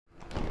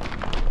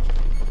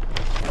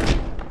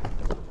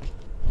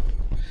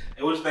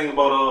And what you think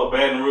about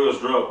Baton Rouge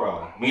drug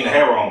problem? I mean, the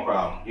heroin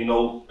problem. You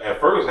know,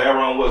 at first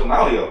heroin wasn't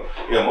out here.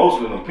 Yeah,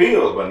 mostly the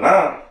pills, but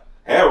now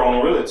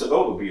heroin really took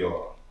over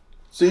BR.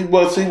 See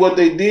what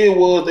they did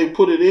was they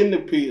put it in the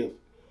pills.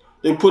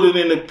 They put it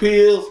in the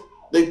pills.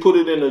 They put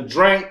it in the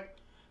drink.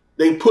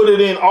 They put it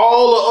in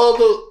all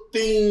the other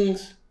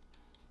things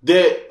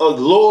that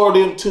allure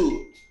them to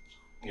it.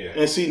 Yeah.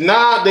 And see,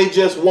 now they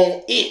just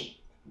want it.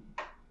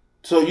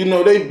 So, you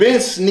know, they've been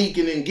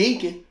sneaking and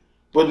geeking,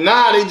 but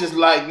now they just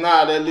like,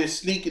 nah, that little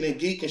sneaking and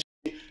geeking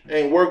shit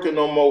ain't working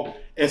no more.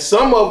 And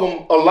some of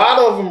them, a lot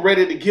of them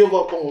ready to give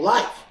up on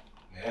life.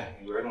 Yeah,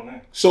 you right on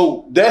that.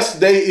 So that's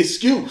their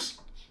excuse.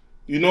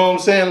 You know what I'm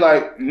saying?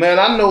 Like, man,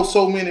 I know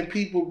so many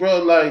people, bro,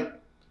 like,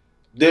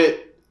 that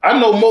I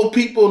know more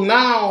people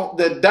now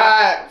that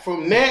died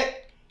from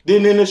that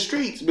than in the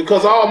streets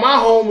because all my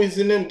homies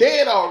and them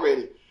dead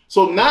already.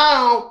 So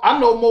now I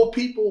know more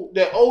people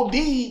that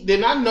OD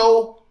than I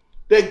know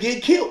that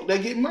get killed,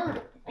 that get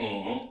murdered.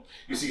 Mm-hmm.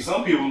 You see,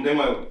 some people, they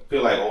might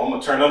feel like, oh, I'm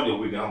going to turn up this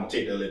weekend, I'm going to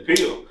take that little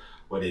pill.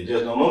 But they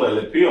just don't know that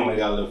little pill might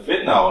got a little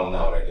fentanyl and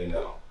all that, you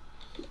know.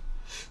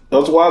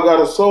 That's why I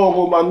got a song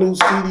with my new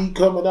CD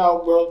coming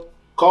out, bro,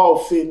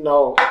 called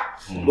Fentanyl.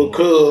 Mm-hmm.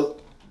 Because,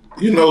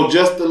 you know,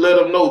 just to let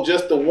them know,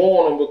 just to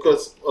warn them,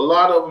 because a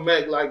lot of them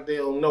act like they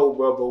don't know,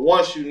 bro. But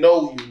once you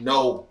know, you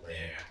know. Yeah.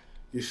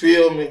 You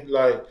feel me?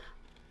 Like,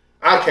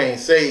 I can't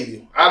save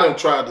you. I done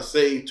tried to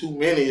save too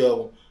many of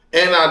them.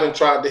 And I done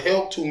tried to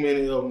help too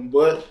many of them.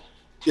 But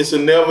it's a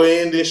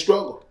never-ending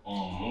struggle.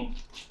 Mm-hmm.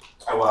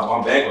 That's why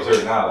my back was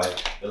hurting now.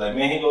 Like, they're like,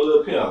 man, he go a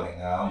little pill. Like,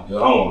 nah, I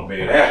don't want to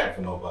bear that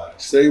for nobody.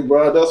 Say,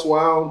 bro, that's why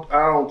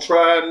I don't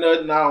try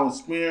nothing. I don't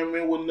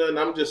experiment with nothing.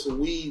 I'm just a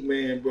weed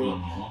man, bro.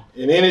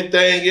 Mm-hmm. And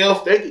anything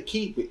else, they could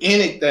keep it.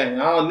 Anything.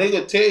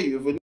 Nigga tell you.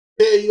 If a nigga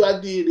tell you I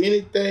did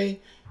anything,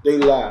 they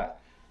lied.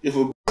 If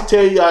a bitch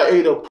tell you I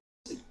ate a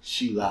pussy,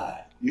 she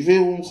lied. You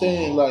feel what I'm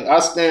saying? Mm-hmm. Like, I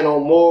stand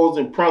on morals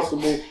and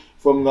principles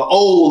from the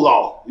old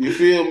law. You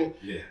feel me?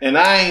 Yeah. And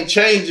I ain't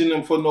changing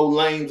them for no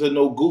lames or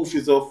no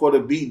goofies or for the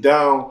beat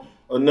down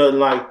or nothing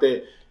like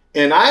that.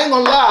 And I ain't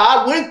gonna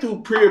lie, I went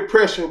through peer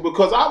pressure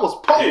because I was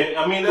poor.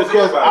 Yeah, I mean,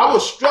 because I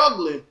was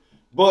struggling,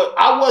 but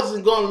I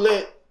wasn't gonna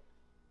let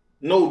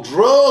no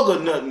drug or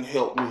nothing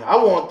help me. I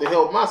wanted to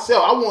help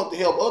myself. I wanted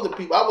to help other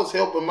people. I was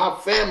helping my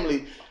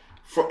family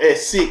at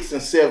 6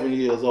 and 7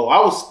 years old. I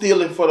was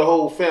stealing for the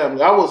whole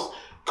family. I was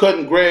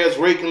cutting grass,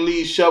 raking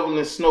leaves,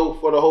 shoveling snow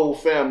for the whole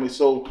family.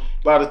 So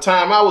by the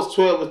time I was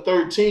 12 or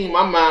 13,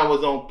 my mind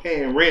was on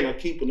paying rent or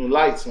keeping the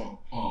lights on.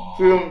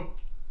 Feel me?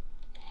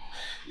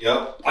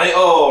 Yep.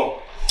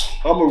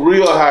 I'm a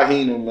real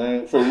hyena,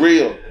 man. For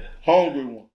real. Hungry one.